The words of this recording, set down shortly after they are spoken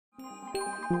So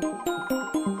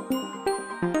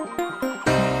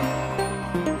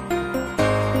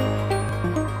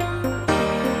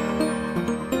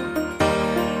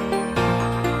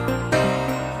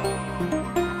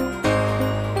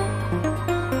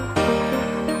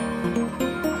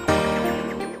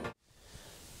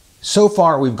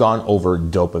far, we've gone over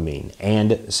dopamine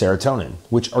and serotonin,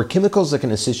 which are chemicals that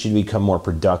can assist you to become more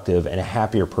productive and a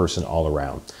happier person all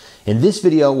around. In this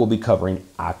video, we'll be covering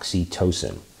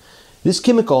oxytocin. This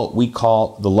chemical we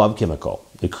call the love chemical.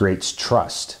 It creates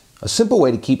trust. A simple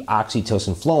way to keep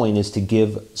oxytocin flowing is to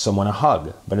give someone a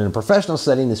hug, but in a professional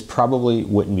setting, this probably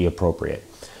wouldn't be appropriate.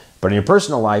 But in your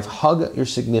personal life, hug your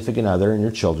significant other and your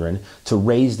children to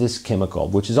raise this chemical,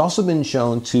 which has also been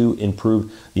shown to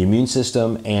improve the immune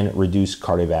system and reduce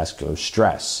cardiovascular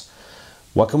stress.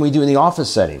 What can we do in the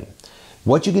office setting?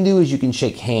 What you can do is you can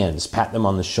shake hands, pat them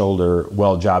on the shoulder,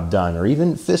 well, job done, or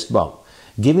even fist bump.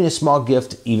 Giving a small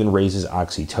gift even raises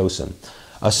oxytocin.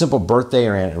 A simple birthday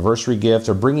or anniversary gift,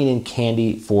 or bringing in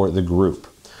candy for the group.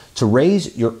 To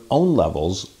raise your own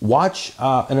levels, watch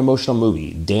an emotional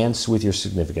movie, dance with your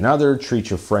significant other, treat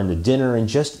your friend to dinner, and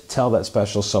just tell that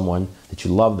special someone that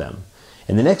you love them.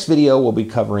 In the next video, we'll be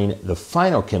covering the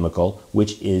final chemical,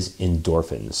 which is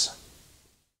endorphins.